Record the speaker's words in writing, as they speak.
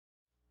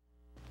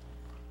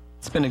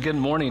It's been a good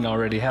morning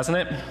already, hasn't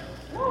it?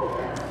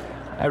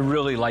 I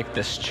really like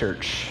this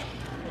church.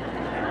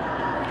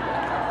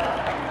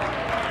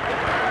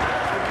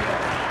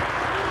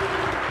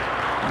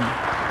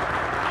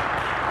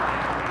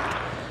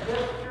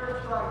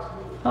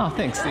 Oh,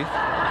 thanks, Steve.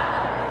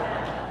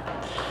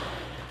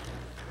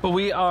 Well,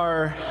 we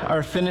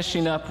are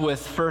finishing up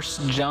with 1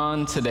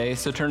 John today,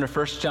 so turn to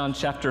 1 John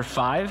chapter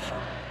 5.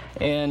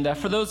 And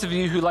for those of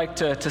you who like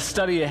to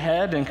study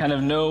ahead and kind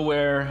of know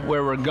where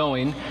we're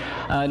going,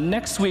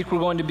 next week we're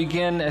going to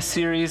begin a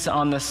series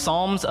on the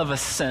Psalms of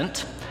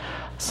Ascent,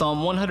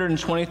 Psalm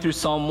 120 through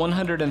Psalm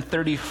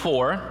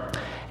 134.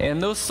 And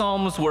those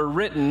psalms were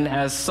written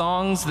as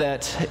songs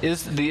that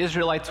the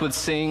Israelites would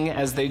sing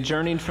as they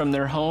journeyed from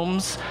their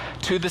homes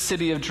to the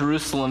city of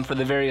Jerusalem for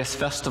the various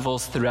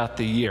festivals throughout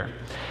the year.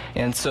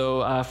 And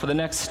so for the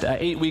next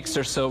 8 weeks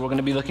or so, we're going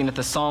to be looking at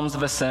the Psalms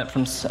of Ascent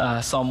from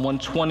Psalm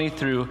 120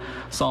 through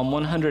Psalm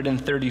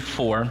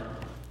 134.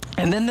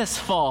 And then this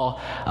fall,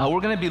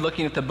 we're going to be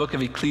looking at the book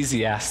of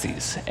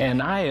Ecclesiastes.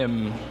 And I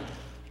am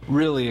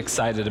really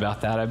excited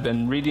about that. I've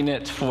been reading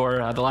it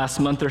for the last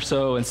month or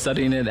so and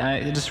studying it.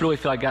 I just really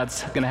feel like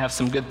God's going to have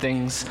some good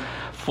things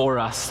for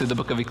us through the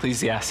book of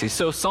Ecclesiastes.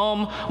 So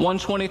Psalm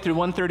 120 through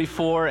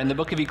 134 and the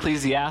book of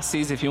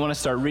Ecclesiastes, if you want to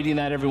start reading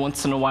that every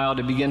once in a while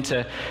to begin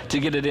to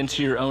get it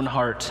into your own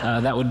heart,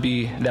 that would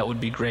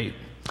be great.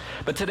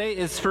 But today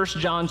is 1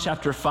 John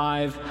chapter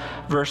 5,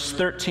 verse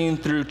 13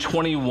 through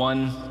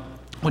 21.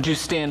 Would you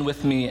stand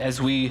with me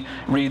as we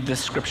read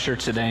this scripture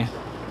today?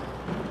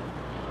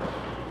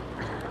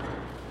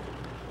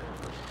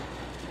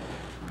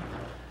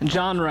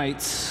 John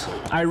writes,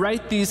 "I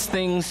write these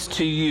things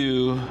to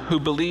you who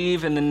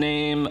believe in the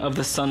name of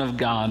the Son of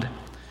God,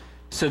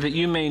 so that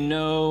you may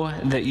know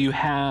that you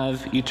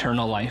have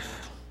eternal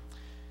life.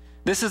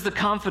 This is the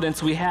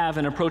confidence we have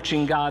in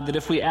approaching God, that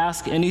if we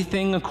ask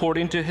anything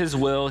according to his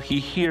will, he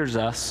hears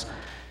us.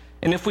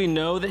 And if we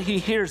know that he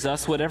hears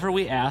us, whatever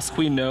we ask,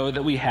 we know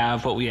that we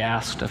have what we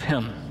asked of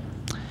him.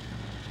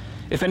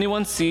 If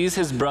anyone sees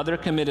his brother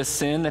commit a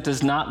sin that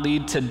does not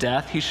lead to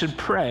death, he should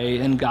pray,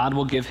 and God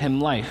will give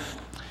him life.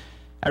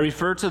 I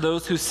refer to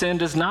those whose sin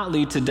does not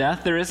lead to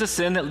death. There is a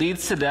sin that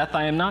leads to death.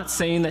 I am not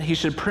saying that he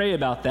should pray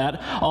about that.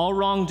 All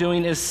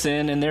wrongdoing is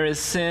sin, and there is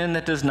sin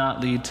that does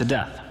not lead to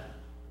death.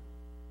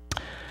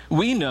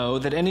 We know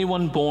that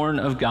anyone born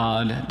of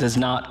God does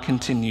not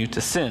continue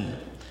to sin.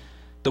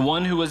 The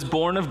one who was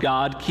born of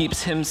God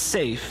keeps him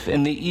safe,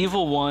 and the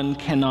evil one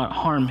cannot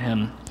harm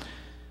him.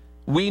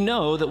 We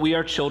know that we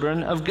are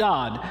children of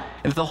God,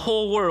 and that the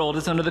whole world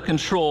is under the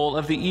control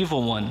of the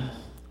evil one.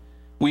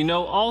 We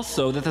know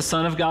also that the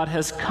Son of God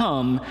has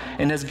come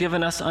and has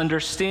given us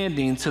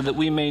understanding so that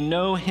we may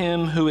know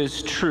him who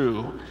is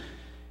true.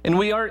 And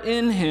we are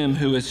in him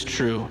who is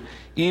true,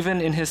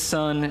 even in his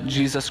Son,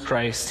 Jesus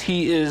Christ.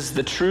 He is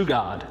the true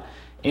God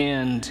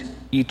and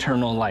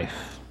eternal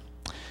life.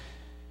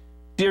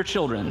 Dear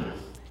children,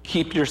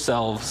 keep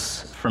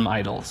yourselves from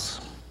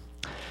idols."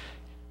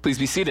 Please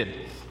be seated.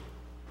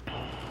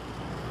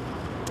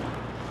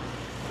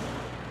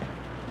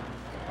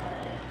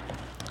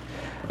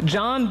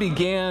 John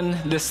began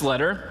this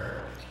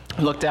letter,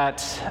 looked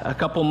at a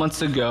couple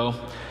months ago,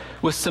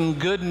 with some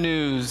good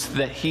news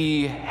that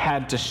he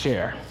had to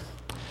share.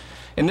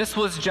 And this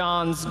was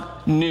John's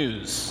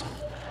news,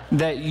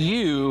 that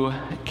you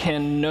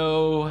can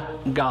know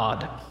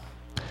God.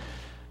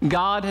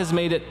 God has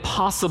made it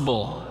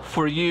possible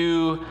for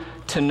you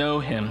to know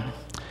him.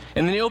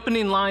 In the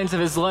opening lines of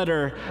his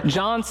letter,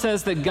 John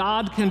says that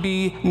God can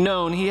be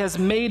known. He has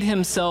made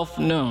himself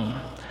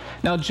known.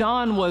 Now,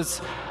 John was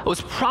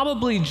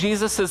probably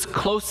Jesus'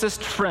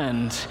 closest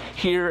friend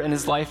here in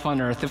his life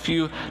on earth. If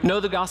you know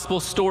the gospel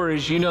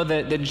stories, you know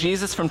that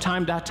Jesus from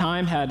time to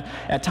time had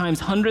at times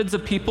hundreds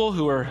of people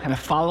who were kind of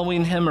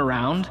following him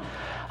around.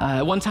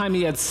 At one time,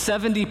 he had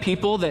 70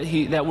 people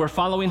that were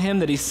following him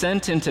that he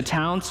sent into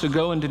towns to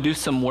go and to do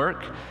some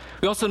work.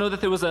 We also know that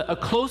there was a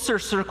closer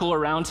circle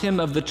around him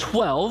of the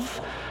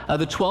 12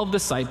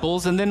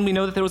 disciples, and then we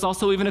know that there was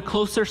also even a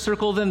closer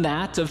circle than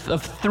that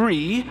of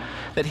 3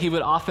 that he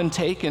would often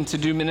take and to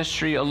do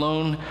ministry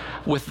alone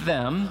with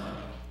them.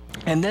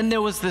 And then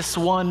there was this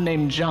one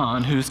named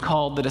John, who's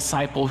called the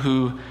disciple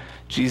who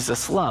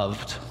Jesus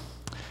loved.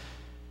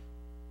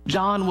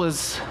 John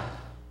was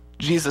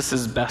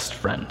Jesus' best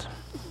friend.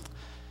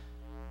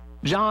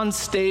 John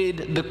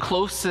stayed the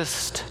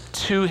closest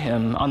to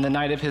him on the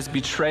night of his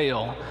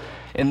betrayal,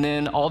 and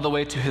then all the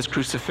way to his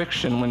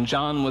crucifixion, when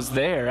John was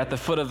there at the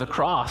foot of the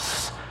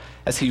cross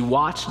as he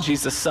watched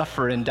Jesus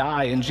suffer and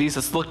die. And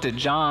Jesus looked at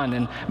John,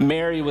 and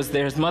Mary was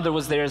there, his mother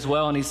was there as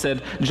well, and he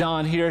said,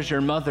 "John, here is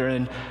your mother,"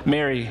 and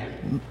 "Mary,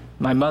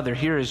 my mother,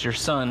 here is your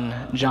son,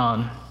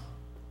 John."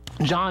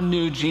 John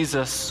knew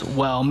Jesus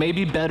well,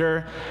 maybe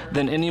better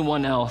than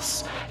anyone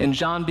else. And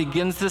John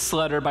begins this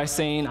letter by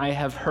saying, "I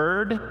have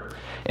heard,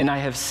 and I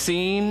have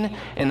seen,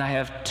 and I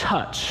have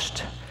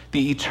touched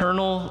the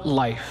eternal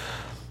life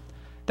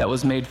that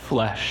was made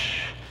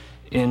flesh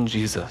in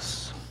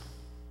Jesus.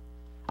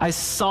 I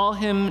saw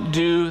him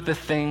do the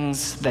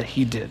things that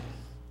he did.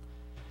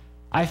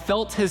 I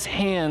felt his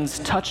hands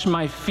touch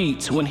my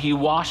feet when he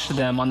washed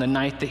them on the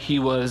night that he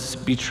was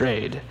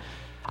betrayed.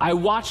 I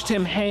watched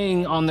him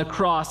hang on the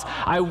cross.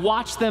 I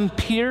watched them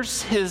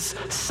pierce his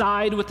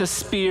side with a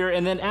spear,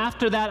 and then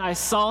after that, I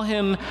saw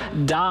him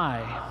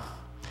die.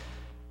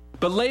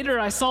 But later,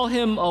 I saw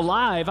him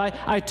alive.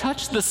 I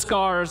touched the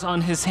scars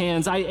on his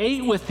hands. I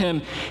ate with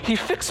him. He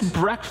fixed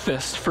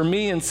breakfast for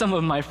me and some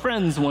of my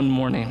friends one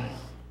morning.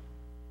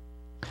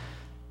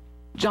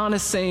 John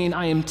is saying,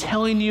 I am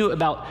telling you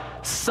about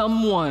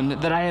someone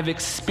that I have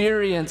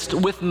experienced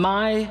with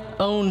my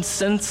own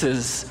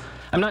senses.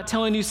 I'm not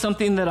telling you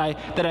something that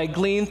I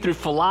gleaned through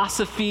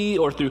philosophy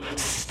or through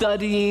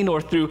studying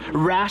or through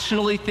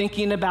rationally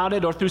thinking about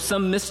it or through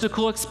some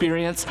mystical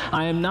experience.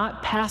 I am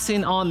not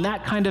passing on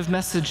that kind of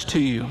message to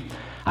you.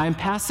 I am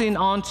passing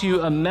on to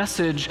you a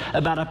message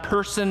about a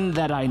person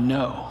that I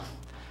know,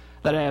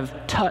 that I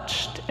have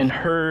touched and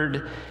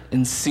heard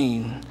and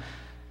seen.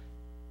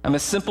 I'm a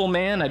simple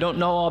man. I don't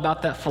know all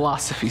about that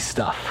philosophy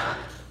stuff.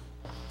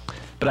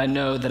 But I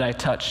know that I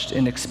touched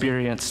and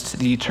experienced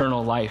the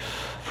eternal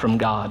life from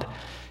God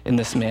in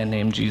this man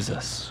named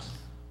Jesus.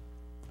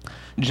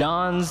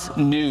 John's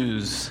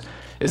news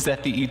is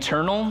that the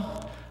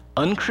eternal,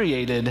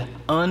 uncreated,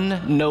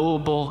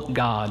 unknowable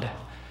God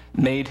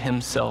made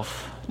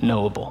himself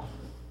knowable.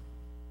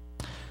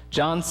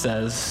 John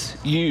says,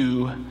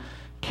 you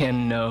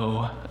can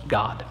know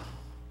God.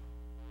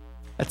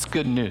 That's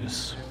good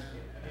news.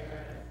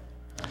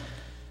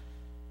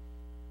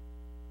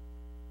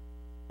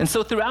 And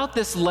so throughout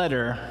this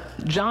letter,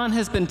 John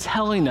has been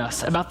telling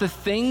us about the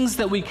things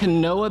that we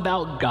can know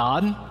about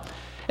God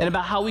and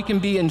about how we can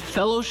be in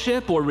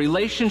fellowship or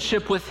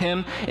relationship with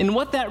him and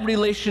what that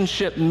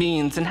relationship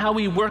means and how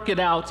we work it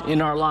out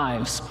in our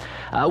lives.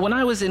 When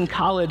I was in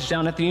college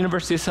down at the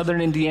University of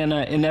Southern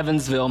Indiana in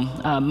Evansville,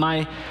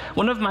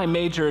 one of my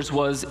majors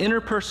was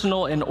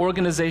interpersonal and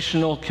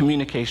organizational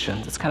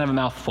communications. It's kind of a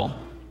mouthful.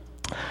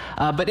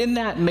 But in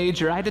that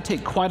major, I had to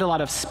take quite a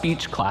lot of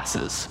speech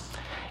classes.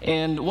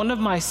 And one of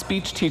my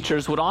speech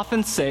teachers would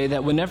often say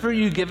that whenever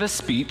you give a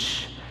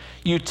speech,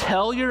 you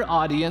tell your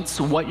audience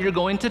what you're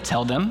going to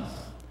tell them,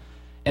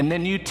 and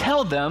then you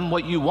tell them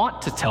what you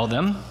want to tell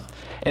them,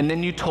 and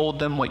then you told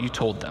them what you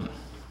told them.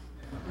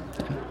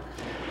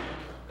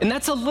 And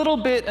that's a little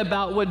bit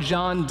about what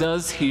John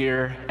does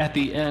here at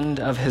the end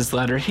of his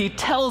letter. He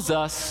tells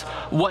us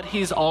what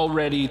he's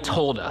already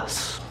told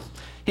us.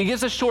 He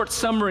gives a short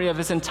summary of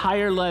his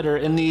entire letter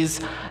in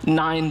these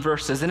 9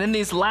 verses. And in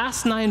these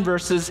last 9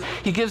 verses,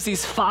 he gives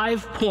these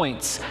 5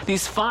 points,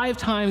 these 5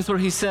 times where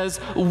he says,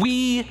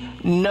 we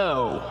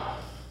know.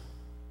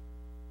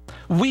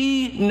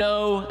 We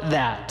know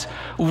that.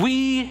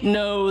 We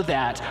know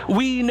that.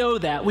 We know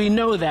that. We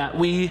know that.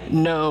 We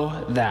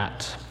know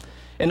that.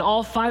 And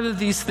all 5 of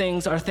these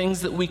things are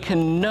things that we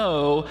can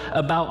know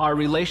about our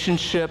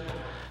relationship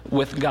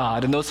with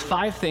God. And those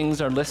 5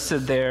 things are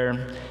listed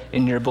there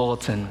in your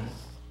bulletin.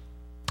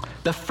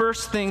 The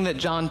first thing that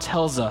John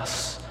tells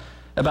us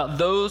about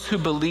those who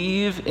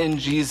believe in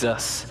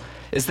Jesus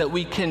is that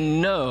we can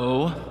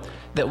know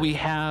that we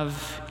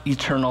have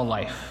eternal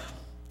life.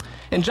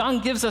 And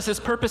John gives us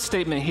his purpose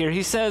statement here.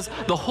 He says,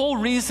 the whole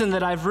reason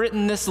that I've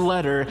written this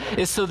letter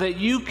is so that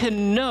you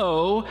can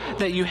know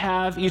that you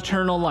have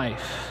eternal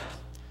life.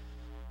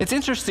 It's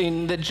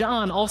interesting that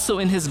John also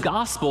in his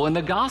gospel, in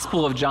the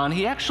Gospel of John,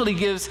 he actually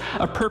gives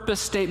a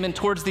purpose statement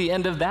towards the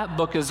end of that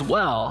book as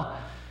well.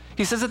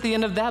 He says at the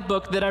end of that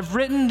book that I've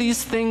written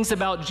these things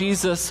about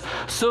Jesus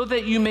so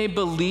that you may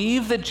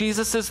believe that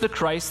Jesus is the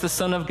Christ, the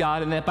Son of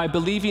God, and that by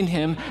believing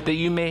him that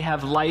you may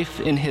have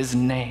life in his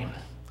name.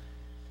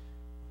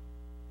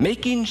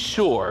 Making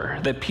sure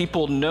that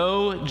people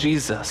know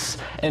Jesus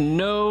and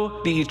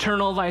know the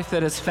eternal life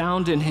that is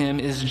found in him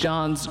is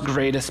John's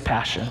greatest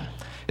passion.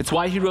 It's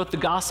why he wrote the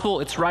gospel.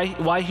 It's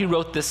why he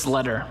wrote this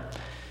letter.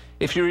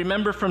 If you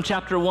remember from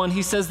chapter 1,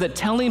 he says that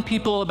telling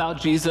people about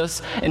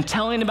Jesus and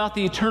telling about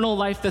the eternal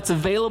life that's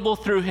available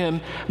through him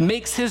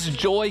makes his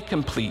joy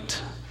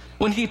complete.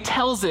 When he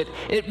tells it,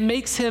 it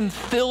makes him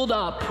filled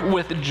up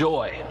with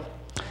joy.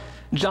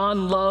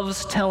 John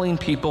loves telling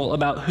people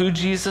about who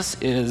Jesus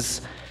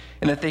is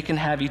and that they can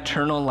have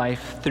eternal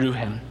life through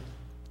him.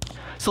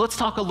 So let's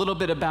talk a little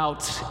bit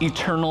about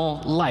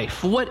eternal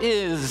life. What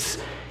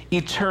is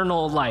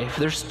eternal life?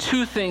 There's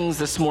 2 things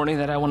this morning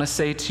that I want to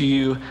say to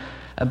you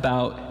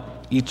about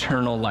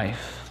eternal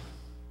life.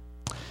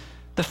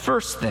 The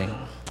first thing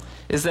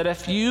is that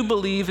if you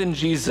believe in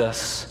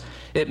Jesus,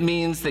 it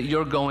means that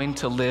you're going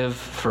to live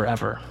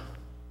forever.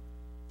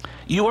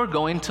 You are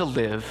going to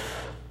live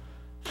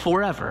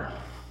forever.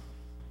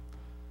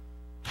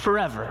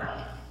 Forever.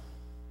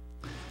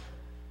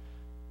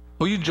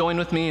 Will you join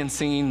with me in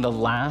singing the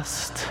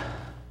last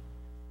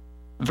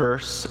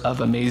verse of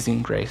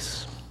Amazing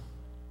Grace?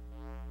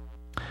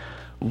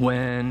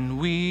 When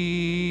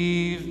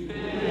we've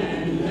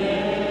been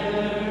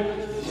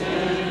there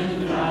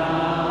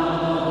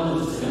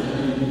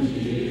 10,000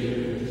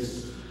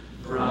 years,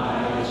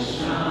 bright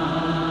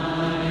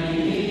shining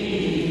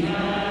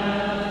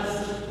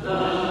as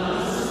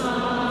the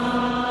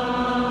sun,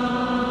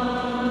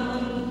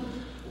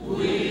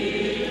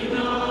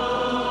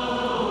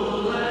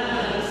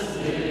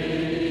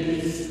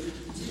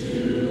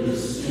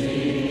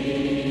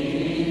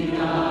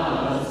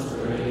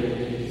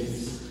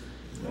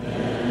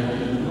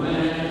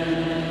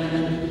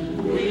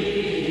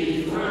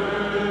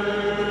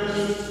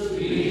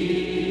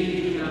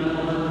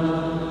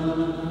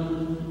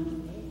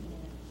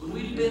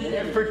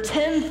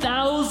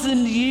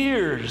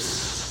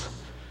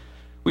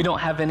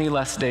 have any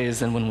less days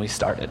than when we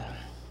started.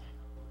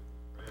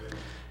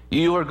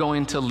 You are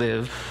going to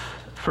live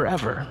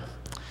forever.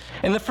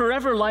 And the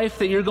forever life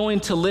that you're going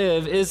to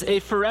live is a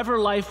forever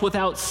life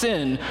without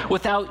sin,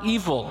 without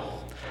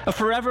evil. A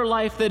forever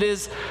life that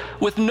is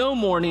with no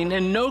mourning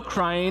and no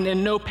crying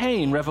and no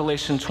pain,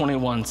 Revelation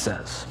 21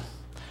 says.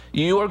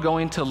 You are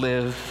going to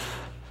live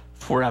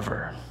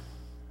forever.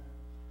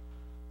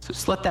 So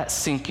just let that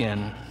sink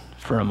in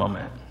for a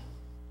moment.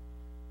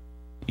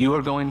 You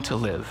are going to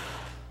live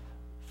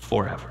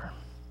forever.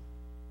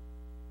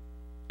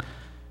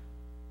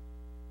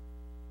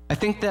 I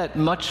think that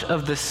much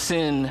of the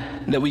sin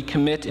that we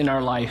commit in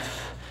our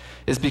life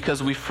is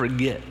because we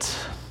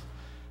forget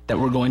that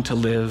we're going to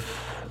live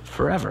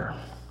forever.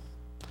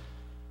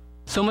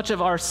 So much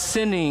of our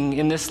sinning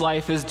in this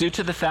life is due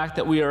to the fact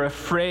that we are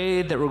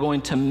afraid that we're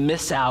going to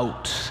miss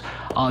out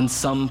on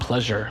some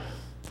pleasure.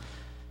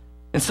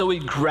 And so we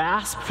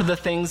grasp for the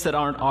things that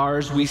aren't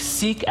ours. We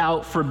seek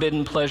out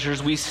forbidden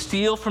pleasures. We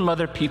steal from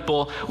other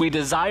people. We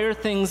desire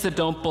things that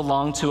don't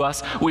belong to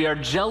us. We are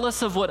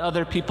jealous of what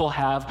other people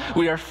have.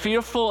 We are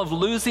fearful of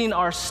losing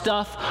our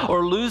stuff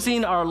or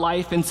losing our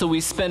life. And so we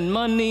spend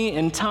money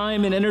and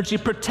time and energy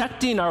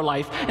protecting our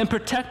life and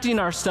protecting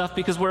our stuff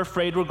because we're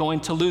afraid we're going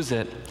to lose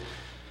it.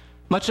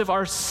 Much of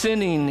our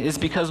sinning is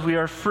because we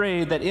are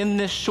afraid that in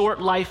this short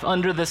life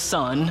under the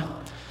sun,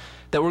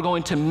 that we're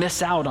going to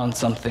miss out on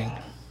something.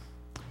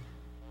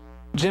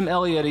 Jim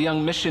Elliot, a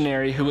young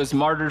missionary who was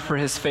martyred for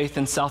his faith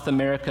in South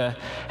America,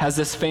 has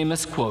this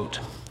famous quote: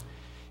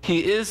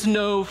 "He is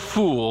no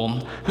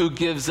fool who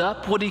gives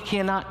up what he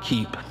cannot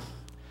keep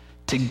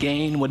to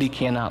gain what he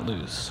cannot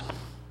lose."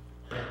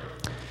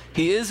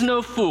 He is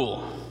no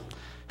fool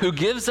who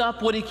gives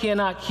up what he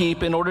cannot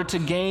keep in order to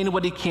gain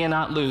what he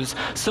cannot lose.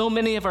 So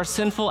many of our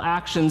sinful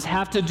actions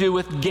have to do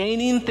with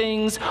gaining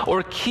things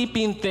or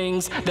keeping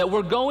things that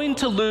we're going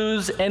to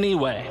lose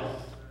anyway.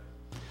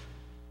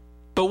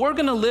 But we're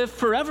going to live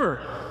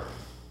forever.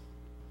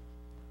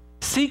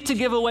 Seek to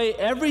give away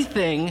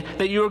everything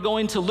that you are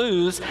going to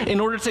lose in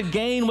order to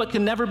gain what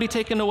can never be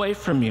taken away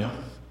from you.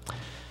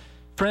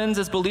 Friends,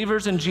 as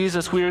believers in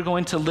Jesus, we are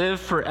going to live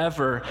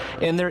forever,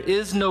 and there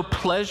is no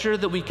pleasure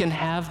that we can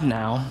have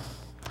now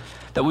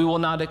that we will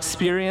not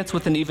experience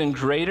with an even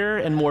greater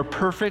and more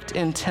perfect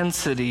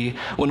intensity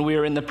when we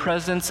are in the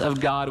presence of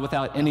God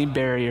without any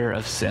barrier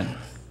of sin.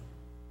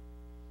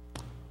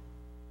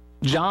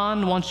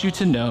 John wants you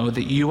to know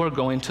that you are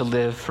going to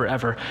live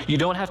forever. You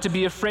don't have to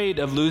be afraid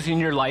of losing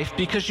your life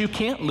because you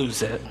can't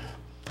lose it.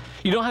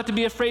 You don't have to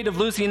be afraid of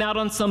losing out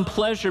on some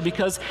pleasure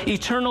because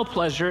eternal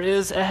pleasure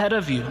is ahead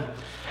of you.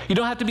 You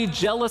don't have to be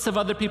jealous of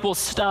other people's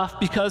stuff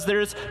because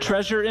there's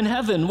treasure in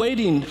heaven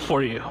waiting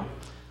for you.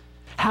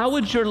 How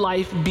would your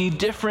life be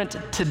different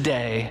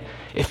today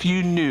if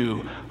you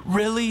knew,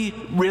 really,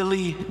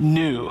 really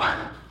knew,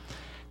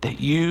 that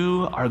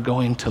you are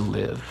going to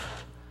live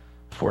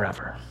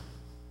forever?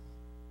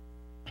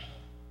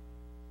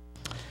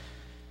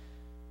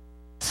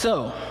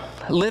 So,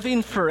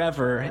 living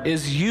forever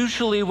is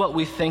usually what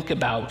we think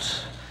about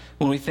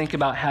when we think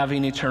about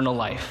having eternal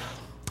life.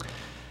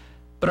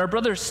 But our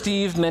brother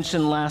Steve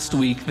mentioned last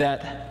week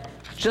that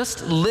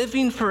just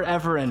living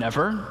forever and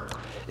ever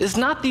is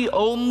not the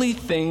only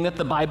thing that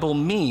the Bible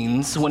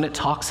means when it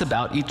talks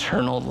about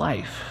eternal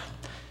life.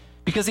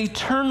 Because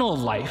eternal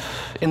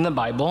life in the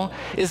Bible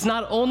is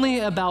not only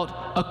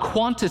about a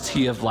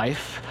quantity of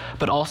life,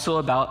 but also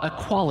about a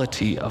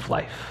quality of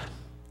life.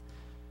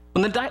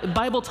 When the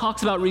Bible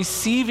talks about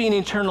receiving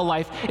eternal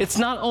life, it's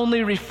not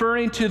only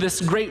referring to this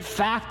great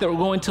fact that we're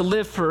going to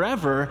live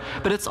forever,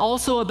 but it's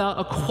also about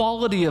a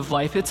quality of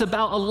life. It's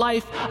about a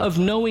life of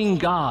knowing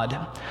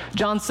God.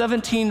 John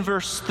 17,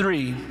 verse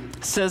 3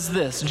 says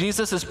this.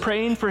 Jesus is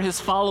praying for his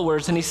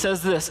followers, and he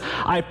says this: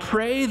 "I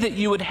pray that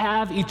you would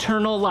have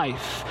eternal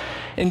life."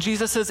 And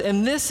Jesus says,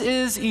 "And this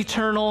is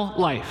eternal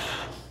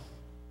life,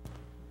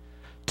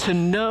 to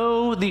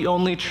know the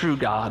only true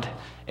God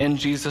and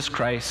Jesus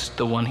Christ,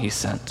 the one he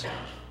sent."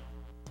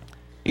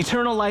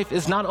 Eternal life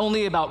is not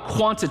only about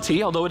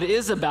quantity, although it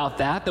is about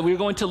that we're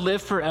going to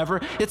live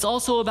forever. It's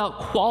also about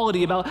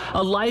quality, about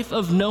a life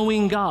of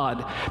knowing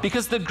God.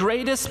 Because the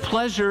greatest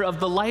pleasure of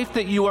the life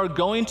that you are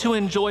going to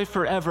enjoy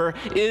forever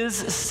is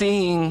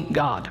seeing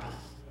God.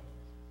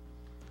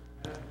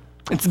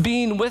 It's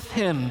being with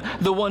him,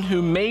 the one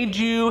who made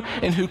you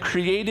and who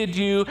created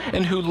you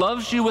and who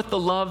loves you with the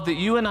love that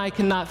you and I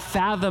cannot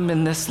fathom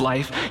in this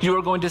life. You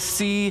are going to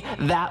see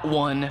that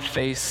one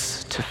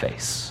face to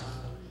face.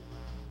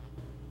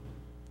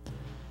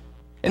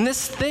 And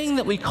this thing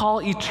that we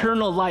call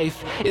eternal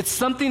life, it's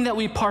something that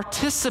we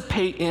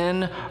participate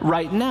in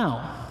right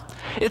now.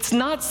 It's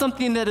not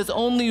something that is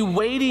only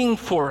waiting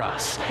for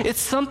us. It's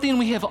something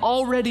we have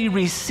already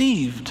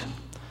received.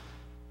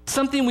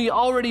 Something we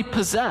already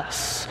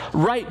possess.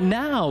 Right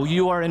now,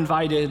 you are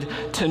invited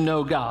to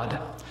know God,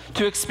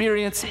 to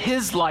experience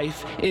his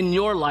life in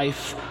your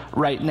life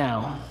right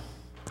now.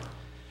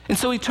 And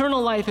so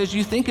eternal life, as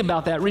you think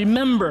about that,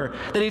 remember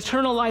that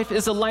eternal life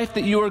is a life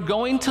that you are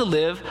going to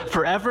live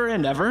forever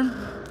and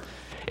ever.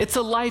 It's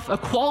a life, a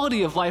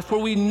quality of life where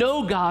we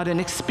know God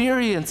and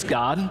experience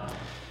God.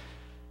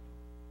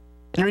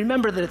 And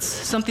remember that it's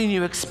something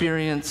you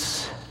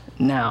experience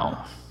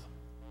now.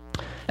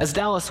 As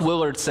Dallas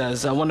Willard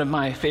says, one of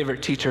my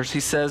favorite teachers, he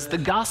says, the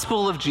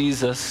gospel of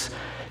Jesus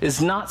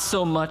is not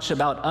so much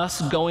about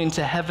us going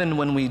to heaven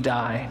when we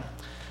die,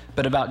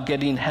 but about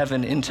getting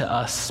heaven into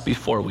us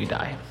before we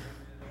die.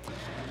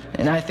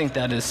 And I think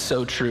that is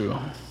so true,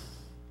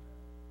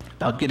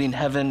 about getting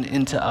heaven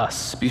into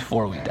us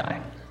before we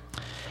die.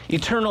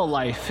 Eternal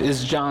life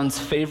is John's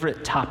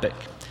favorite topic.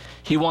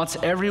 He wants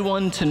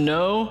everyone to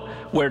know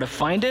where to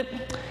find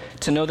it,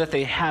 to know that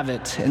they have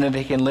it, and that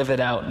they can live it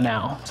out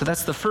now. So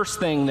that's the first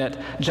thing that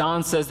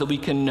John says that we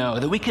can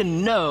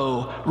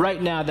know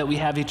right now that we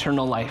have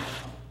eternal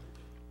life.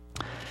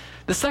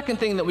 The second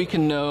thing that we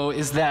can know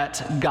is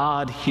that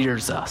God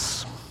hears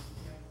us.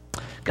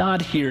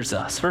 God hears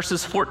us.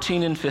 Verses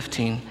 14 and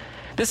 15.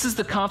 This is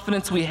the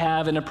confidence we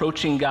have in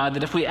approaching God,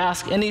 that if we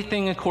ask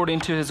anything according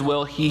to his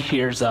will, he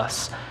hears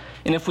us.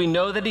 And if we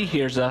know that he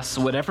hears us,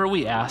 whatever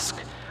we ask,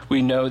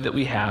 we know that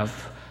we have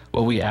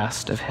what we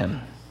asked of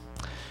him.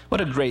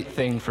 What a great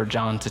thing for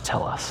John to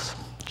tell us.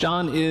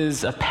 John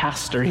is a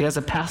pastor. He has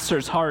a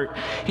pastor's heart.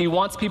 He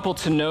wants people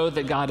to know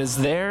that God is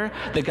there,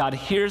 that God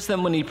hears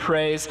them when he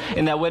prays,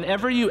 and that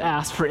whenever you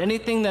ask for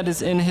anything that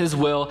is in his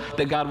will,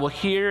 that God will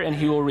hear and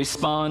he will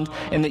respond,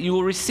 and that you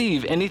will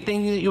receive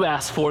anything that you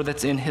ask for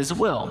that's in his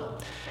will.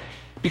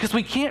 Because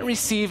we can't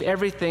receive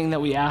everything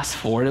that we ask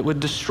for. It would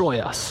destroy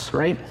us,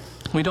 right?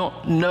 We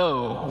don't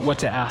know what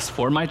to ask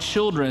for. My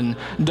children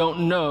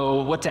don't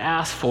know what to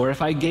ask for.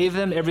 If I gave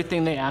them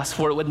everything they asked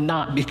for, it would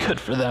not be good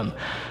for them.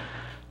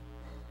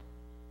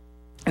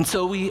 And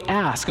so we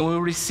ask and we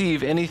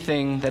receive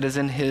anything that is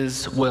in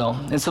his will.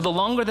 And so the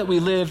longer that we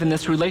live in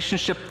this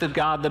relationship with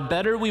God, the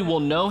better we will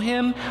know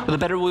him, the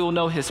better we will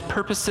know his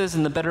purposes,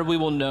 and the better we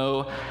will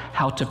know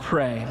how to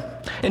pray.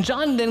 And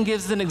John then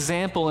gives an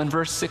example in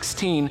verse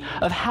 16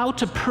 of how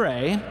to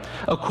pray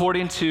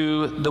according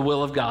to the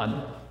will of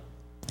God.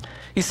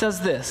 He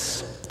says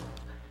this,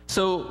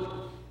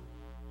 so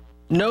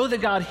know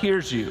that God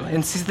hears you.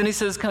 And then he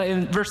says kind of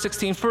in verse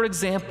 16, for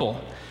example,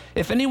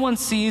 if anyone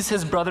sees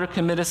his brother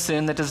commit a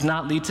sin that does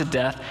not lead to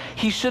death,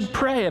 he should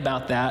pray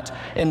about that,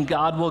 and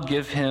God will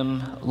give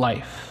him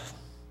life.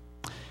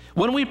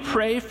 When we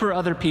pray for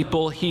other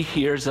people, he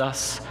hears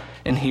us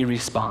and he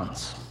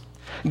responds.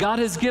 God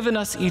has given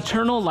us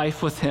eternal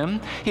life with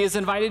him. He has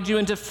invited you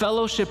into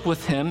fellowship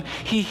with him.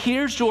 He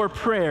hears your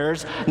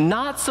prayers,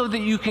 not so that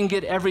you can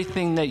get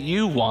everything that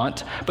you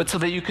want, but so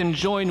that you can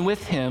join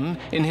with him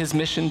in his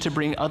mission to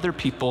bring other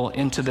people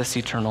into this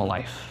eternal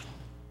life.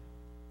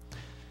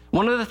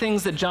 One of the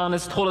things that John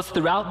has told us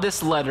throughout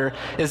this letter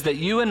is that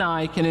you and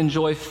I can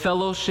enjoy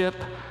fellowship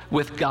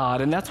with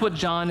God, and that's what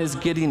John is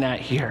getting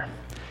at here.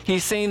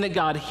 He's saying that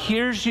God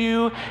hears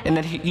you and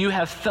that you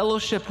have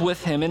fellowship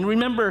with him. And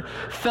remember,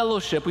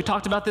 fellowship, we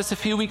talked about this a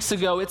few weeks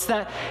ago. It's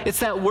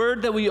that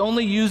word that we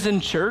only use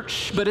in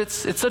church, but it's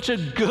such a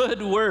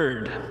good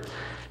word.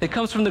 It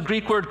comes from the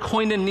Greek word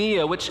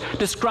koinonia, which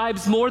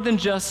describes more than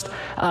just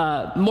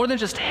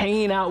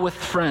hanging out with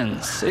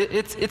friends.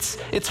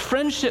 It's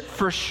friendship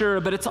for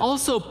sure, but it's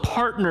also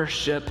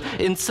partnership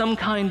in some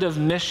kind of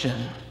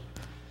mission.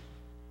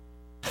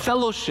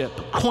 Fellowship,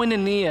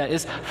 koinonia,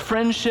 is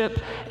friendship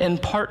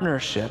and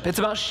partnership. It's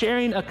about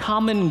sharing a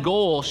common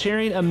goal,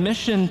 sharing a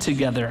mission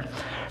together.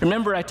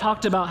 Remember, I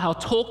talked about how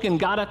Tolkien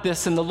got at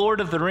this in The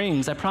Lord of the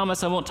Rings. I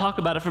promise I won't talk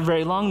about it for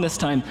very long this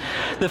time.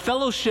 The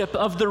Fellowship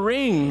of the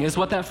Ring is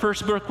what that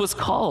first book was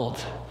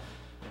called.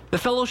 The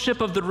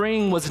Fellowship of the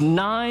Ring was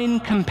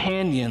 9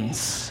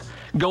 companions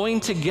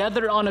going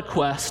together on a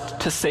quest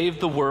to save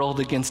the world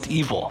against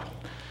evil.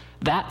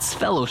 That's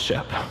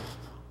fellowship.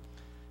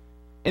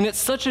 And it's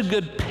such a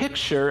good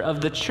picture of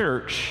the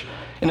church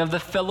and of the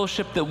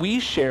fellowship that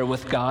we share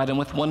with God and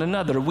with one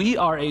another. We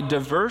are a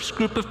diverse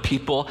group of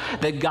people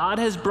that God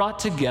has brought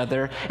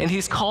together, and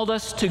he's called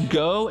us to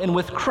go and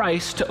with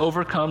Christ to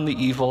overcome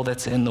the evil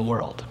that's in the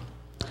world.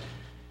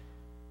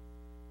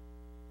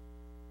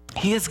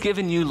 He has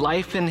given you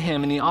life in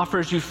him, and he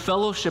offers you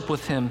fellowship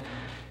with him.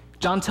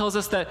 John tells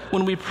us that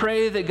when we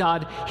pray that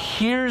God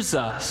hears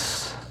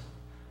us,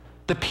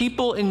 the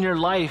people in your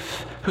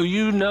life who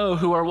you know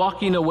who are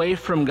walking away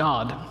from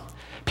God,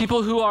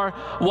 people who are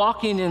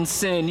walking in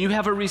sin, you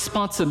have a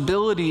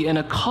responsibility and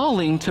a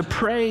calling to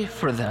pray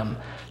for them,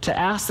 to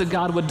ask that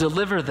God would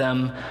deliver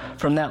them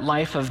from that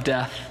life of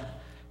death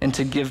and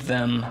to give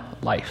them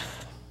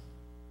life.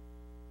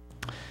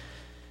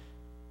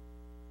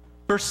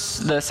 The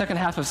second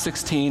half of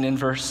 16 and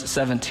verse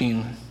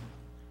 17.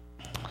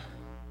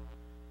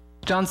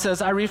 John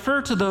says, I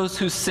refer to those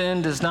whose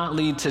sin does not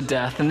lead to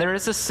death, and there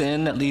is a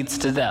sin that leads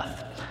to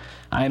death.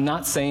 I am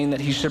not saying that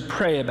he should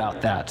pray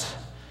about that.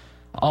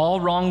 All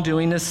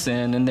wrongdoing is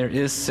sin, and there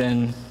is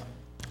sin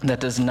that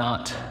does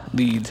not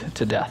lead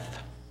to death.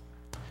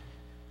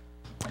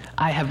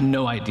 I have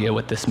no idea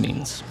what this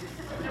means.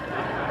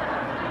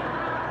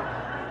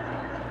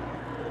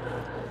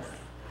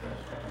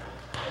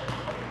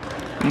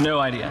 No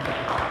idea.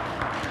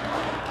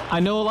 I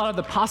know a lot of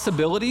the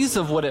possibilities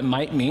of what it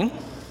might mean.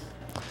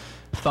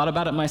 I've thought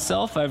about it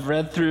myself. I've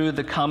read through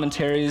the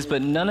commentaries,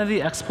 but none of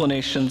the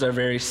explanations are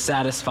very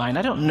satisfying.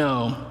 I don't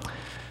know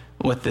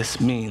what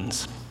this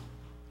means.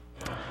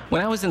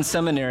 When I was in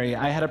seminary,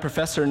 I had a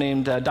professor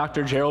named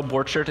Dr. Gerald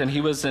Borchert, and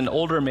he was an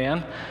older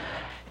man,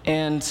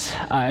 and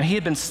he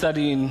had been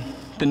studying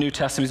the New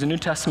Testament. He's a New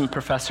Testament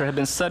professor, had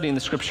been studying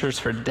the scriptures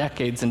for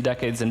decades and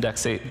decades and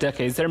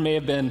decades. There may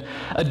have been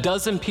a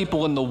dozen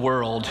people in the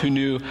world who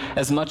knew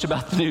as much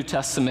about the New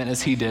Testament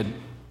as he did.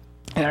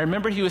 And I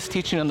remember he was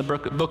teaching on the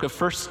book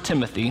of 1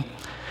 Timothy,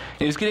 and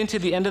he was getting to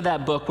the end of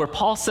that book where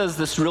Paul says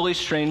this really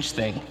strange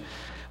thing,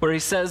 where he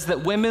says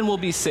that women will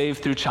be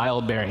saved through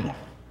childbearing.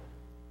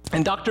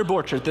 And Dr.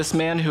 Borchert, this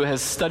man who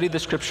has studied the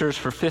scriptures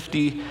for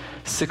 50,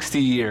 60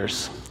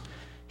 years,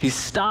 he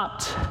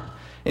stopped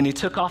and he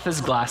took off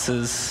his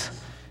glasses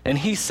and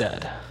he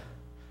said,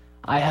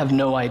 "I have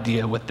no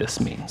idea what this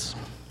means."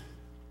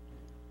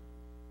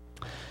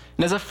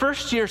 And as a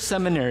first-year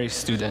seminary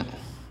student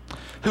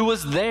who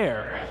was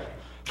there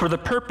for the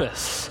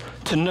purpose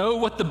to know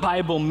what the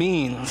Bible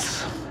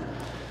means,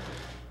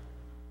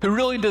 who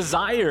really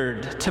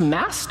desired to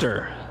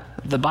master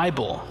the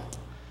Bible,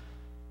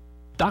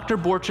 Dr.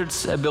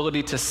 Borchert's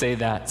ability to say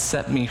that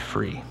set me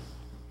free.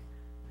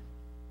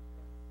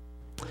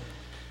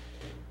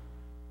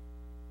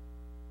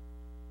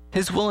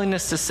 His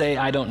willingness to say,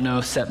 "I don't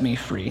know," set me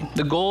free.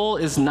 The goal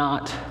is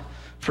not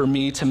for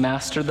me to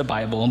master the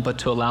Bible, but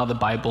to allow the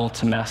Bible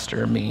to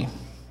master me.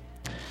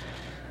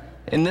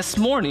 And this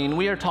morning,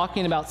 we are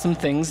talking about some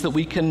things that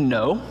we can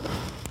know.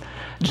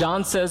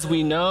 John says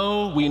we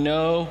know, we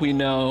know, we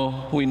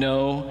know, we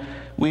know,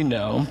 we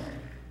know.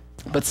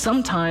 But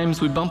sometimes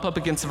we bump up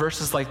against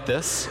verses like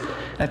this,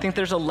 and I think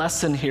there's a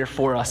lesson here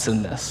for us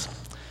in this.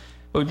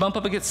 We bump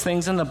up against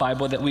things in the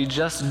Bible that we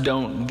just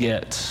don't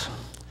get.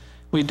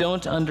 We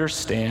don't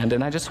understand,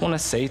 and I just want to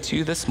say to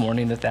you this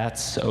morning that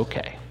that's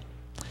okay.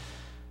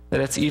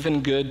 That it's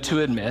even good to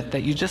admit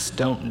that you just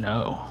don't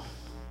know.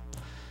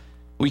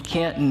 We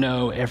can't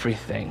know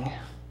everything.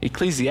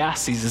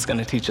 Ecclesiastes is going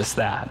to teach us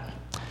that,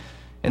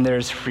 and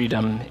there's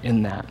freedom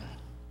in that.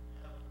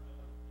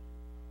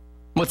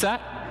 What's that?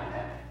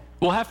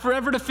 We'll have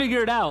forever to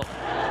figure it out.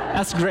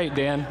 That's great,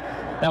 Dan.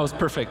 That was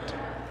perfect.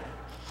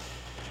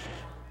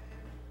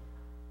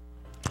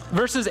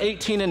 Verses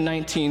 18 and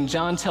 19,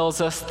 John tells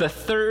us the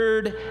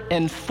third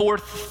and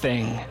fourth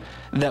thing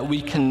that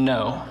we can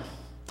know.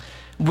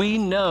 We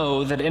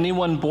know that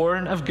anyone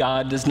born of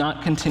God does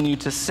not continue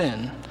to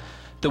sin.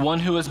 The one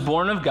who is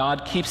born of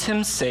God keeps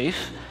him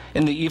safe,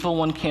 and the evil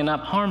one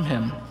cannot harm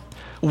him.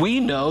 We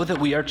know that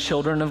we are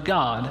children of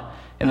God,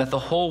 and that the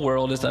whole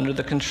world is under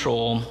the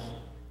control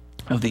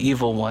of the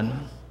evil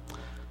one.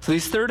 So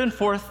these third and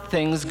fourth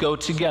things go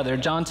together.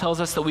 John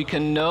tells us that we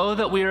can know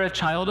that we are a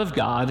child of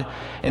God,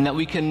 and that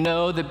we can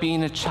know that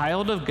being a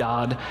child of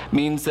God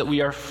means that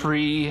we are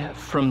free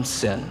from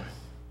sin.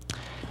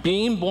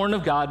 Being born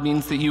of God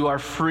means that you are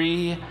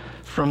free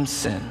from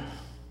sin.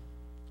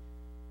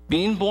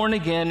 Being born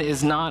again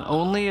is not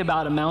only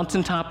about a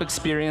mountaintop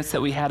experience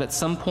that we had at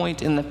some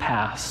point in the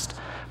past,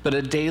 but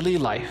a daily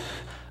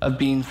life of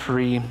being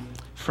free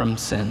from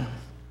sin.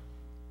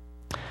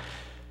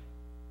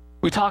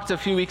 We talked a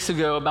few weeks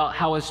ago about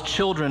how as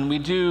children we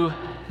do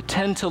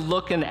tend to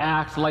look and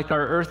act like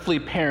our earthly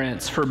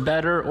parents, for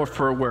better or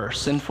for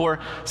worse. And for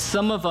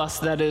some of us,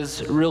 that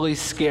is really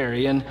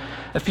scary. And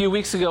a few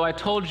weeks ago, I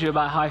told you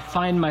about how I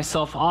find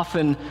myself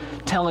often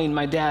telling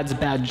my dad's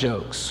bad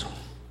jokes.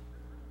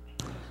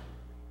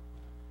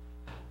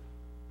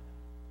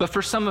 But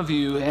for some of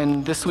you,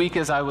 and this week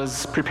as I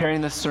was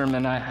preparing this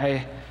sermon,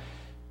 I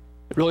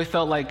really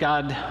felt like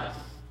God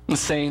was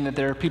saying that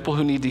there are people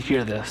who need to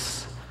hear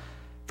this.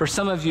 For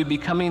some of you,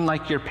 becoming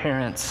like your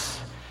parents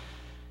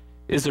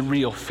is a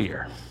real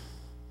fear.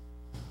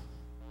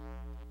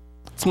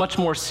 It's much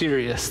more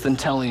serious than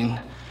telling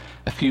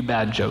a few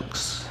bad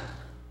jokes.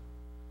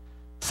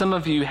 Some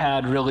of you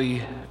had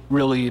really,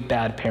 really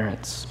bad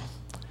parents,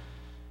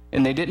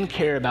 and they didn't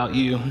care about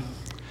you.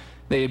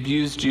 They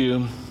abused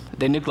you.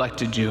 They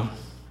neglected you.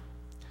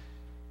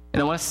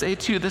 And I want to say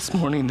to you this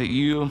morning that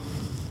you,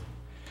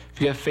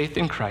 if you have faith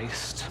in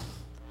Christ,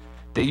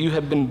 that you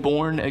have been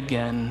born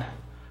again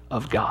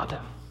of God.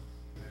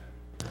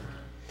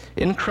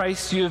 In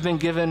Christ, you have been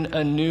given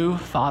a new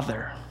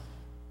Father.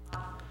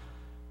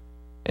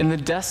 And the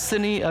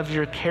destiny of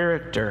your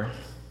character,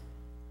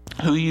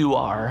 who you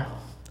are,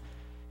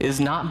 is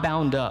not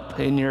bound up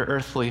in your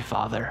earthly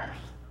father,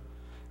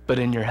 but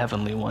in your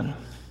heavenly one.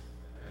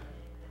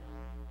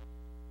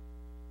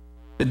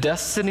 The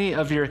destiny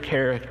of your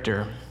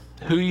character,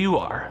 who you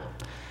are,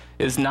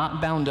 is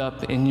not bound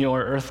up in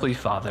your earthly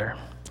father.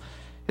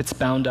 It's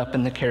bound up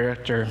in the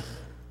character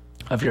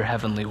of your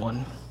heavenly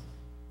one.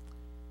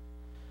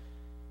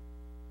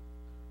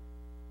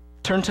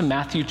 Turn to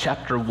Matthew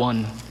chapter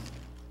 1.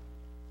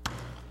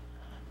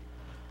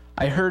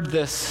 I heard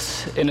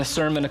this in a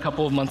sermon a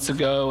couple of months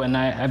ago, and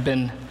I've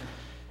been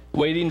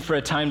waiting for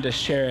a time to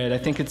share it. I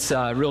think it's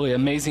a really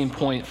amazing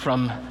point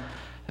from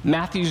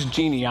Matthew's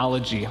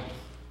genealogy.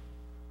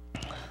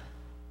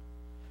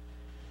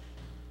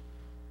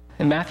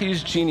 In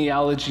Matthew's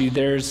genealogy,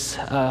 there's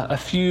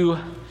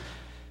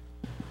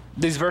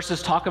these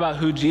verses talk about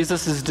who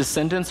Jesus'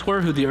 descendants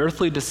were, who the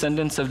earthly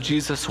descendants of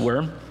Jesus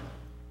were.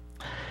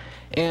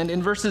 And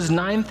in verses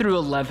 9 through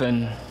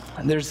 11,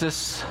 there's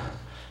this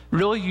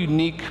really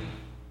unique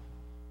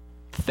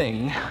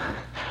thing,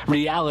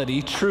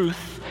 reality,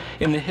 truth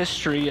in the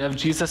history of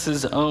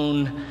Jesus'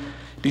 own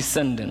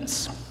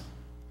descendants.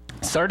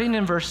 Starting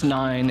in verse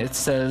 9, it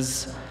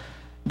says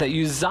that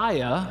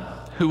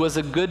Uzziah, who was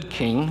a good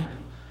king,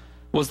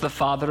 was the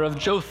father of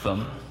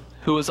Jotham,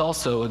 who was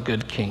also a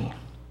good king.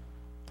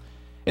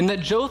 And that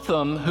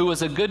Jotham, who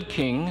was a good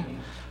king,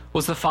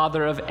 was the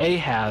father of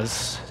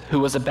Ahaz, who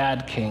was a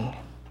bad king.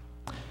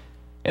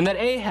 And that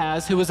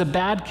Ahaz, who was a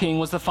bad king,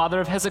 was the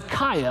father of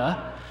Hezekiah,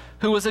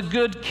 who was a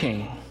good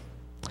king.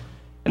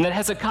 And that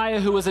Hezekiah,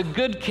 who was a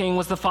good king,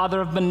 was the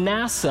father of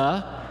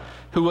Manasseh,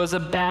 who was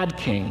a bad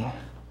king.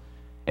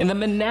 And that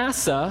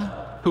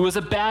Manasseh, who was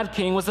a bad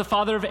king, was the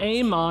father of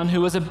Amon,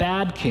 who was a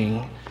bad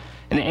king.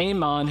 And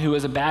Amon, who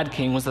was a bad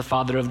king, was the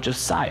father of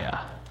Josiah,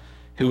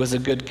 who was a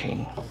good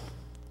king.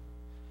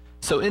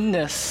 So in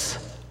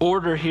this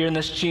order here, in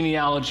this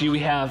genealogy, we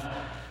have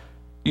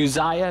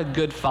Uzziah,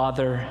 good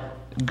father,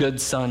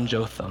 good son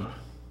Jotham.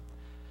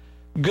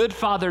 Good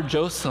father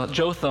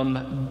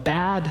Jotham,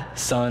 bad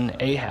son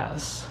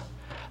Ahaz.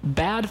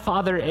 Bad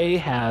father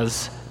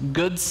Ahaz,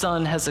 good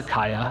son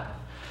Hezekiah.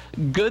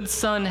 Good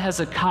son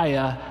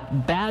Hezekiah,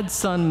 bad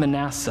son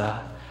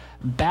Manasseh.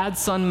 Bad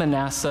son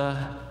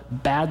Manasseh,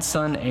 bad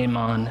son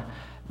Amon.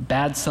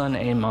 Bad son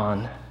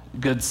Amon,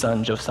 good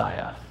son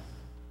Josiah.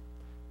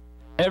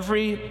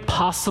 Every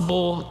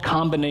possible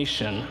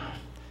combination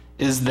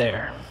is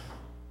there.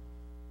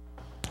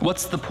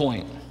 What's the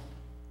point?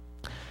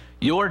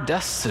 Your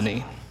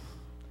destiny,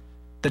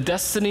 the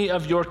destiny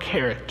of your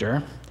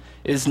character,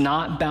 is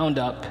not bound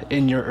up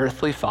in your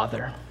earthly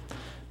father,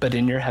 but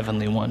in your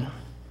heavenly one.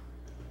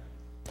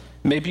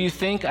 Maybe you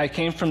think, I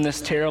came from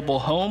this terrible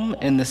home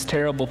in this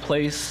terrible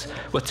place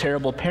with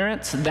terrible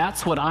parents.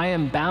 That's what I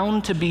am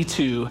bound to be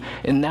too,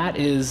 and that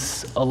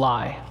is a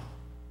lie.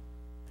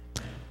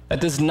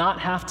 That does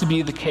not have to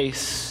be the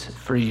case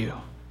for you.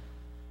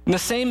 And the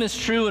same is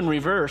true in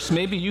reverse.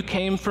 Maybe you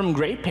came from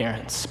great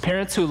parents,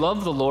 parents who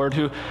loved the Lord,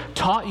 who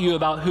taught you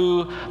about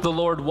who the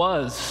Lord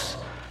was.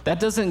 That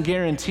doesn't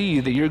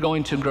guarantee that you're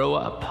going to grow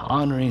up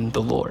honoring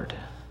the Lord.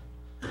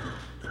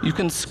 You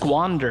can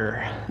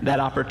squander that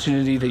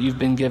opportunity that you've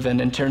been given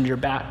and turn your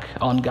back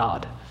on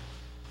God.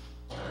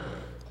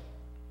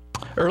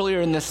 Earlier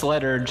in this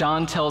letter,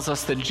 John tells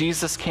us that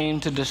Jesus came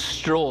to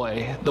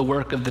destroy the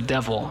work of the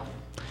devil.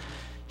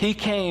 He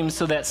came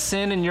so that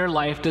sin in your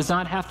life does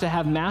not have to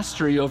have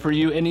mastery over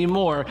you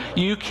anymore.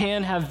 You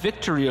can have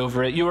victory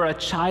over it. You are a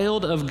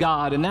child of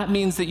God, and that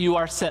means that you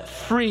are set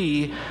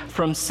free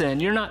from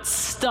sin. You're not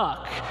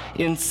stuck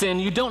in sin.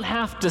 You don't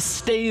have to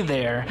stay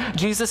there.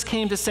 Jesus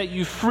came to set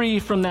you free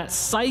from that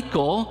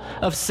cycle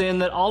of sin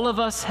that all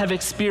of us have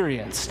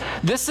experienced.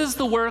 This is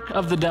the work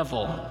of the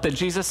devil that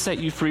Jesus set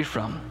you free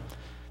from.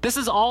 This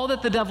is all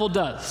that the devil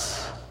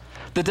does.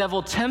 The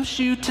devil tempts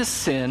you to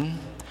sin.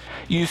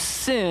 You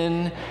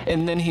sin,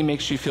 and then he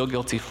makes you feel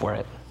guilty for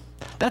it.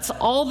 That's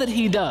all that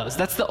he does.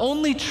 That's the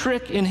only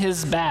trick in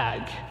his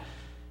bag,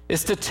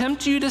 is to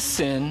tempt you to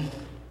sin,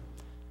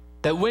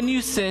 that when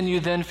you sin, you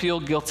then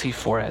feel guilty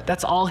for it.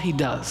 That's all he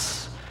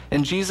does.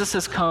 And Jesus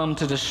has come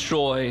to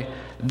destroy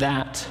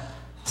that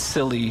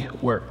silly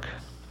work.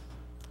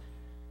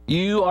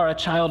 You are a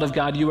child of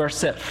God. You are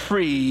set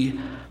free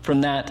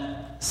from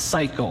that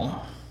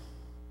cycle.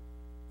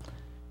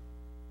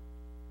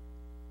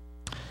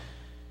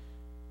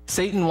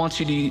 Satan wants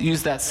you to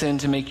use that sin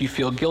to make you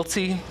feel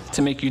guilty,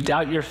 to make you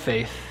doubt your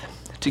faith,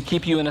 to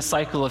keep you in a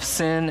cycle of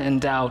sin and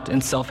doubt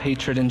and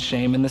self-hatred and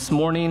shame. And this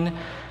morning,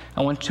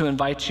 I want to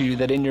invite you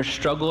that in your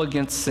struggle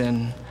against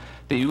sin,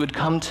 that you would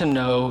come to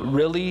know,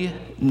 really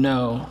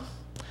know,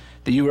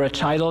 that you are a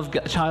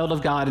child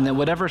of God, and that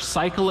whatever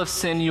cycle of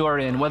sin you are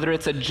in, whether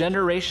it's a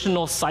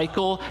generational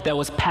cycle that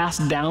was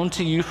passed down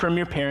to you from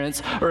your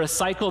parents, or a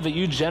cycle that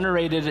you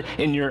generated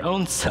in your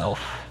own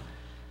self,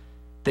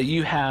 that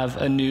you have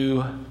a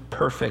new,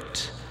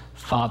 perfect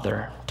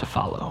Father to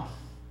follow.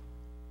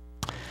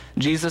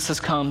 Jesus has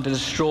come to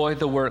destroy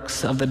the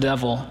works of the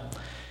devil,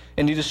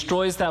 and he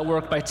destroys that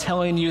work by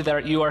telling you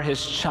that you are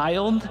his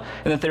child,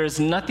 and that there is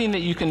nothing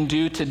that you can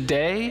do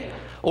today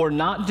or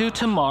not do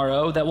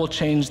tomorrow that will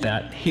change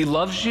that. He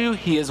loves you,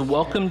 he has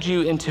welcomed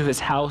you into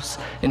his house,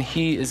 and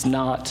he is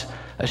not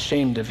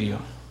ashamed of you.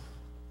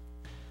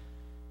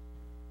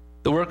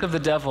 The work of the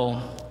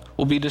devil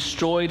will be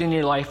destroyed in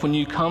your life when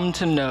you come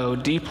to know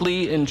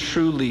deeply and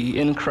truly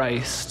in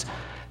Christ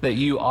that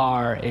you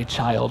are a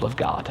child of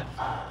God.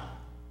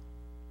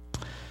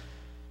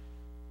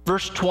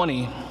 Verse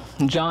 20,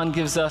 John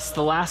gives us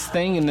the last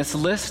thing in this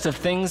list of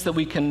things that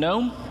we can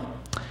know.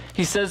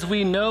 He says,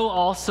 we know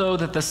also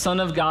that the Son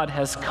of God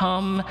has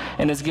come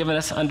and has given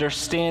us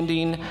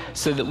understanding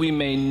so that we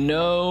may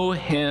know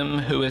him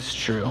who is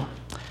true.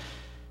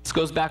 This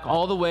goes back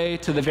all the way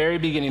to the very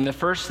beginning. The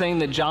first thing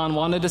that John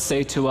wanted to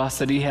say to us,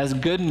 that he has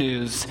good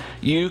news.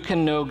 You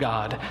can know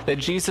God. That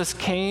Jesus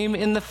came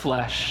in the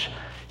flesh.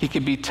 He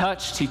could be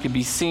touched, he could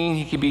be seen,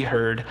 he could be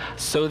heard,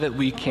 so that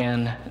we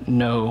can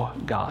know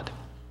God.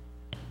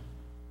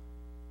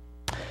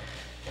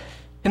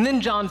 And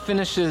then John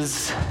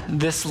finishes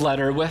this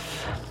letter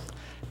with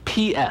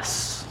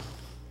P.S.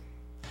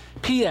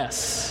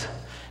 P.S.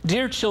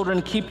 Dear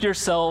children, keep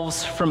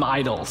yourselves from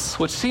idols,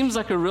 which seems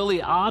like a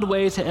really odd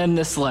way to end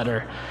this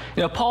letter.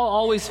 Paul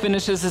always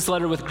finishes his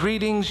letter with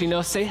greetings,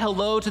 say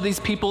hello to these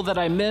people that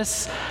I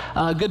miss.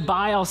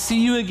 Goodbye, I'll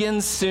see you again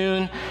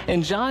soon.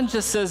 And John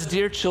just says,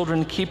 dear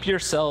children, keep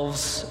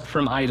yourselves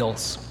from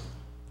idols.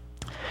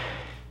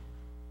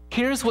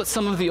 Here's what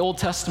some of the Old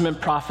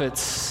Testament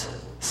prophets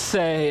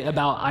say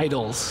about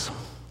idols.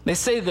 They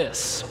say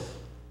this,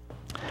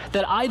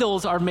 that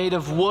idols are made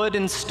of wood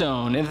and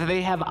stone, and that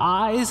they have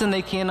eyes and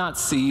they cannot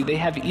see, they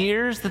have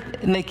ears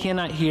and they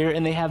cannot hear,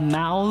 and they have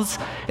mouths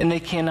and they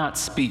cannot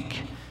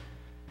speak.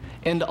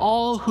 And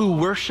all who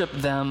worship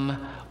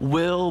them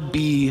will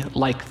be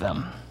like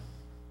them.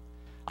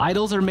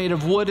 Idols are made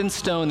of wood and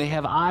stone. They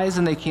have eyes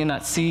and they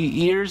cannot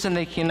see, ears and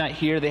they cannot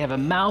hear, they have a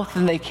mouth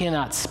and they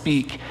cannot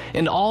speak.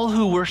 And all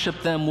who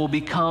worship them will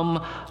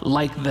become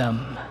like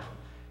them.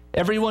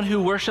 Everyone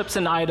who worships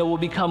an idol will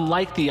become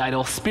like the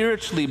idol,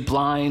 spiritually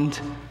blind,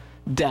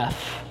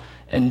 deaf,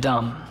 and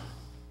dumb.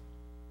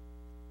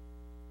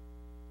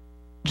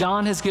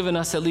 John has given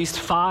us at least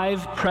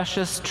 5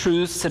 precious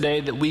truths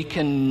today that we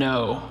can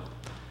know.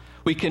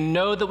 We can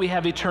know that we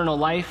have eternal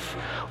life.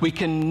 We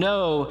can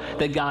know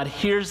that God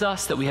hears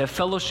us, that we have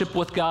fellowship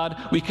with God.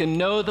 We can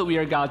know that we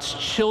are God's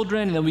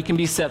children and that we can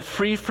be set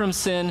free from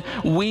sin.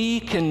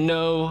 We can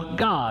know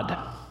God.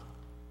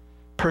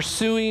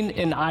 Pursuing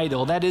an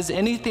idol, that is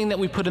anything that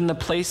we put in the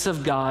place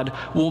of God,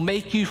 will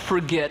make you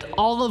forget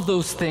all of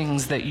those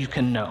things that you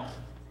can know.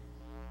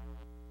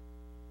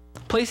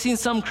 Placing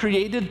some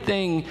created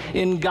thing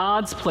in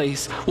God's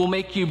place will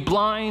make you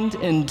blind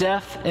and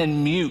deaf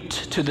and mute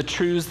to the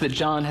truths that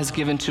John has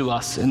given to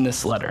us in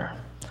this letter.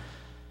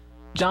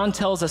 John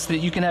tells us that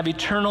you can have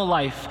eternal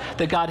life,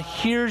 that God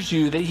hears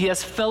you, that He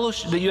has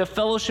fellowship, that you have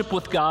fellowship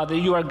with God, that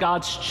you are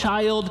God's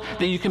child,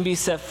 that you can be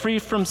set free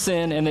from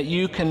sin, and that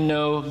you can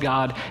know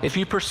God. If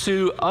you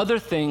pursue other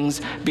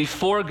things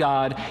before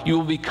God, you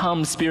will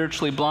become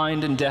spiritually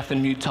blind and deaf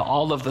and mute to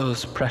all of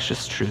those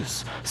precious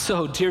truths.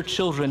 So, dear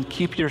children,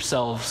 keep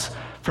yourselves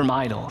from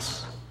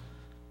idols.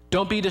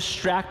 Don't be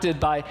distracted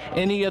by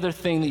any other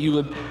thing that you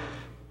would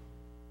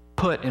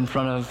put in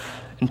front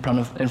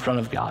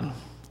of God.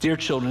 Dear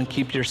children,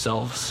 keep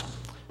yourselves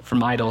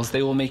from idols.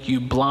 They will make you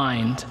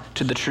blind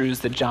to the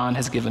truths that John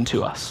has given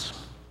to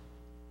us.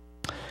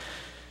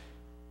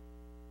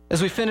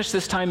 As we finish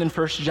this time in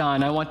 1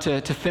 John, I want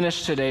to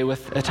finish today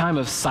with a time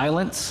of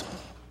silence.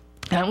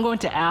 And I'm going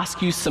to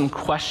ask you some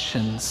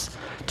questions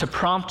to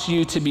prompt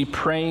you to be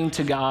praying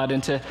to God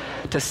and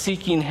to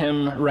seeking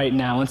Him right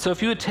now. And so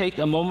if you would take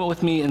a moment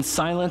with me in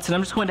silence, and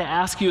I'm just going to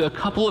ask you a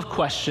couple of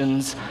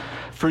questions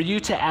for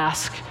you to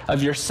ask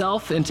of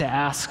yourself and to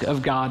ask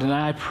of God. And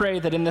I pray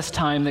that in this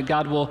time that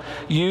God will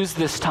use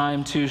this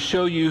time to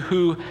show you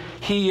who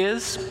He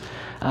is,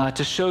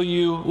 to show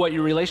you what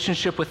your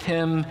relationship with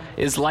Him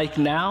is like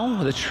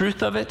now, the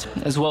truth of it,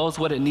 as well as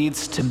what it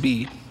needs to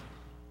be.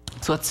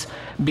 So let's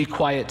be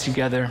quiet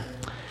together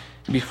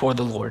before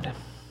the Lord. I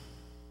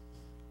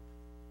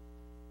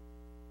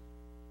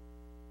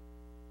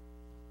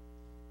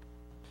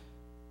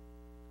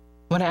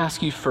want to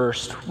ask you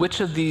first,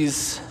 which of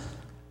these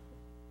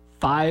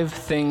 5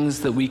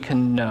 things that we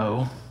can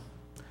know,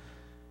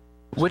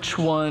 which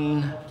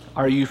one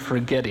are you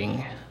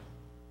forgetting?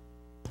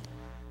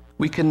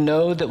 We can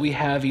know that we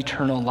have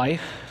eternal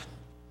life.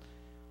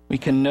 We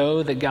can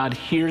know that God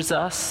hears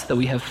us, that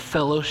we have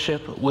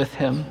fellowship with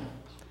Him.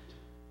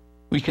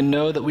 We can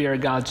know that we are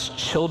God's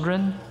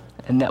children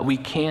and that we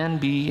can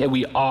be, and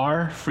we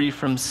are free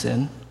from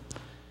sin.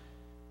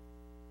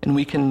 And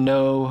we can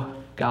know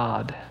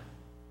God.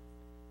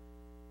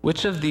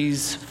 Which of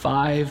these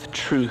 5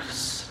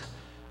 truths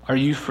are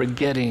you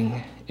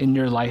forgetting in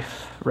your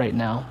life right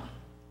now?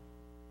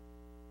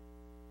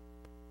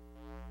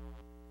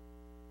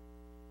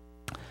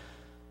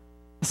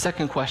 The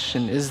second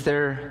question, is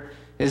there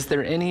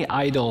any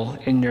idol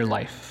in your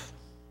life?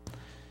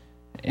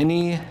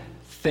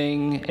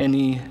 Anything,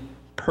 any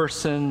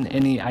person,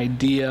 any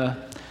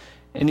idea,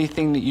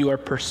 anything that you are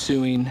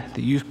pursuing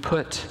that you've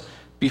put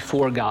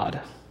before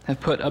God, have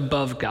put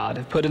above God,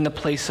 have put in the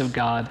place of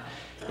God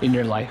in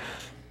your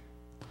life?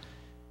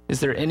 Is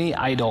there any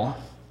idol?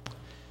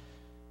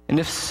 And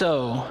if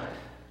so,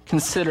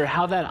 consider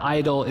how that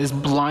idol is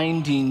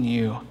blinding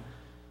you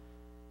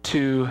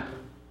to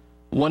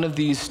one of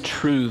these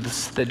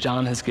truths that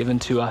John has given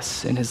to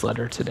us in his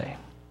letter today.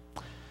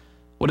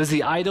 What is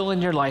the idol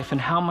in your life,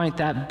 and how might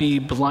that be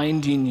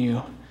blinding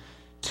you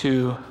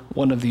to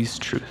one of these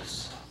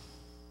truths?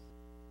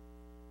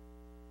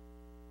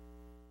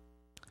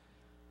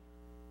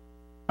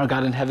 Our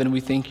God in heaven, we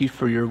thank you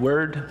for your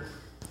word.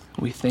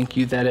 We thank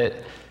you that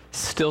it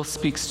still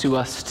speaks to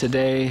us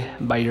today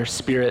by your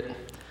Spirit.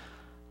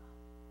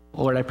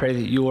 Lord, I pray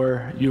that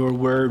your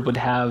word would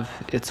have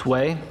its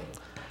way,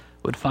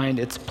 would find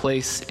its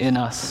place in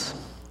us,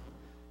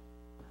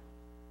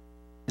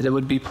 that it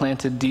would be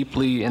planted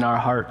deeply in our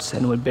hearts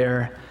and would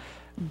bear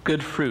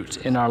good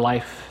fruit in our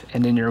life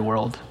and in your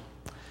world.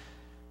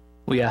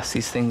 We ask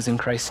these things in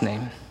Christ's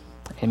name.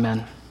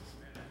 Amen.